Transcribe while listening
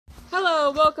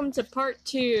Hello, welcome to part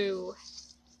 2.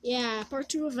 Yeah, part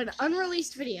 2 of an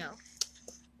unreleased video.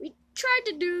 We tried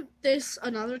to do this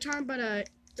another time, but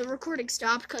the recording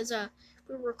stopped because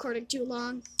we were recording too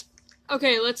long.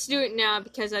 Okay, let's do it now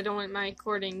because I don't want my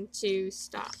recording to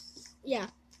stop. Yeah.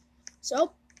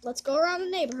 So, let's go around the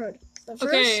neighborhood. But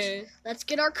first, let's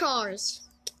get our cars.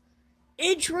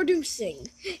 Introducing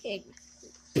a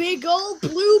big old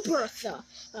blue Bertha.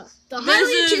 The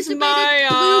highly anticipated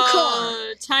blue car.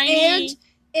 Tiny.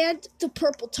 And the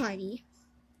purple Tiny.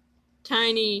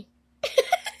 Tiny.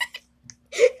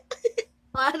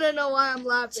 I don't know why I'm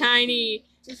laughing. Tiny.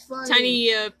 Just funny.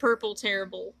 Tiny purple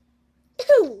terrible.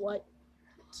 What?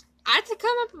 I had to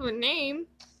come up with a name.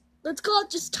 Let's call it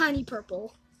just Tiny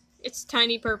Purple. It's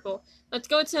Tiny Purple. Let's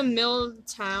go to the middle of the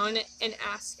town and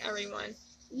ask everyone.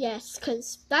 Yes,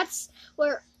 because that's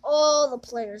where all the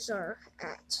players are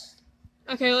at.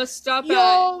 Okay, let's stop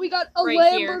Yo, we got a right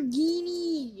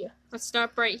Lamborghini. Here. Let's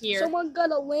stop right here. Someone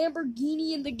got a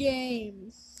Lamborghini in the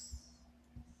game.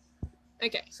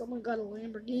 Okay. Someone got a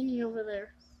Lamborghini over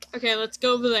there. Okay, let's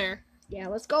go over there. Yeah,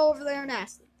 let's go over there and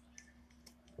ask them.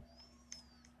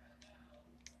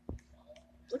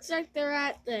 Looks like they're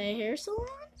at the hair salon.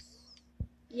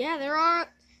 Yeah, they're at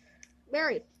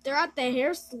the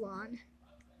hair salon.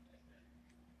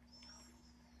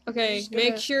 Okay,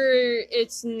 make sure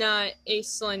it's not a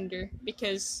slender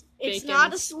because it's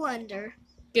not a slender.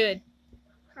 Good.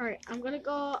 Alright, I'm gonna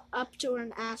go up to her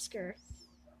and ask her.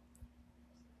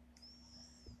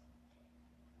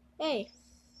 Hey.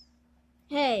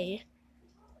 Hey.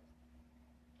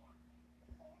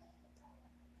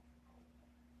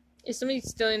 Is somebody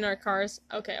stealing our cars?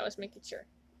 Okay, I was making sure.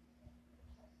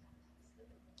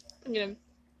 I'm gonna...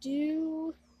 Do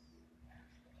you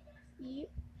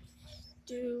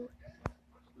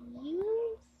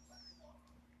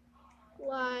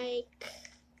like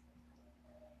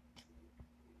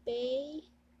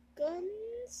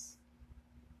bacons?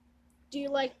 Do you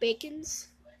like bacons?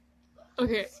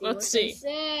 Okay, let's see.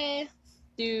 Say.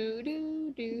 Do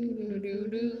do do do do do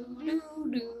do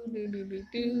do do do do.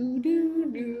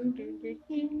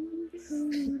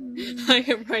 I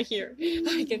am right here.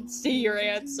 I can see your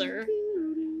answer.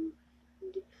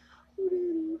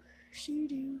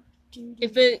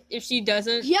 If she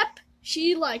doesn't. Yep,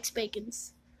 she likes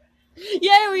bacons.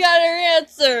 Yay, we got her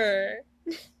answer.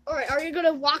 All right, are you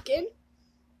gonna walk in?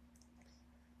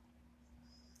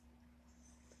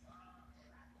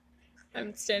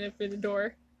 I'm standing for the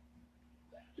door.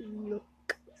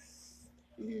 Look.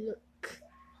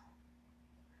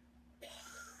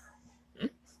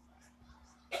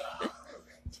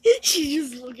 She's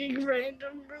just looking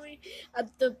randomly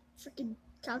at the freaking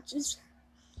couches.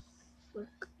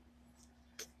 Look.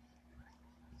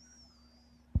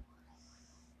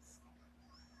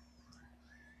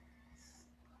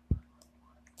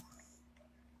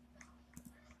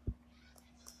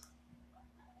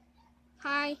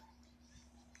 Hi.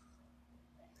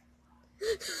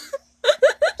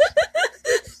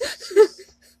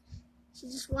 She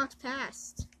just walked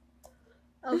past.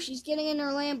 Oh, she's getting in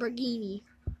her Lamborghini.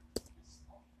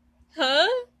 Huh?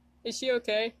 Is she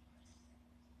okay?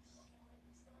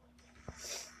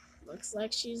 Looks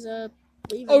like she's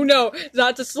leaving. Oh no,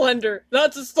 that's a slender.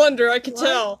 That's a slender. I can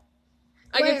tell.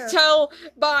 Where? I can tell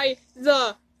by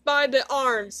the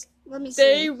arms. Let me see.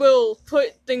 They will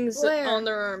put things Where? on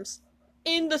their arms.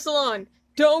 In the salon.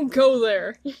 Don't go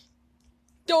there.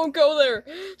 Don't go there.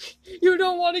 You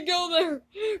don't want to go there.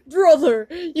 Brother,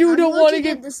 you don't want to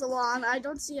get the salon. I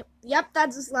don't see it. Yep,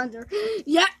 that's a slender.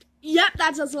 Yep,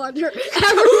 that's a slender. Run.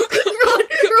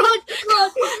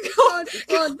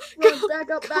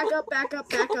 Back up.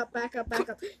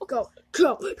 Go.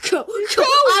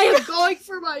 I am going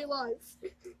for my life.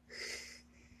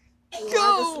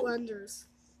 Go. The slenders.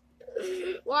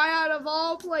 Why out of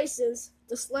all places,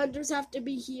 the slenders have to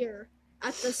be here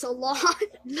at the salon?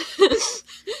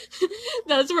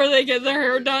 That's where they get their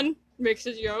hair done. Makes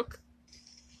a joke.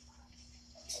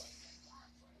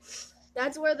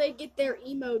 That's where they get their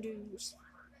emo dues.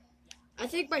 I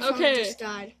think my phone just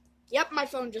died. Yep, my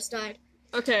phone just died.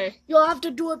 Okay. You'll have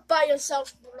to do it by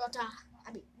yourself, brother.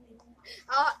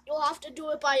 You'll have to do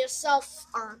it by yourself,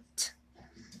 aunt.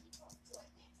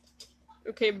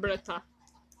 Okay, Bretta.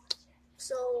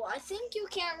 So, I think you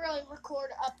can't really record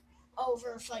up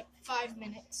over for like 5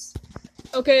 minutes.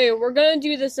 Okay, we're gonna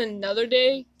do this another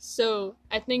day, so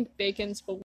I think bacon's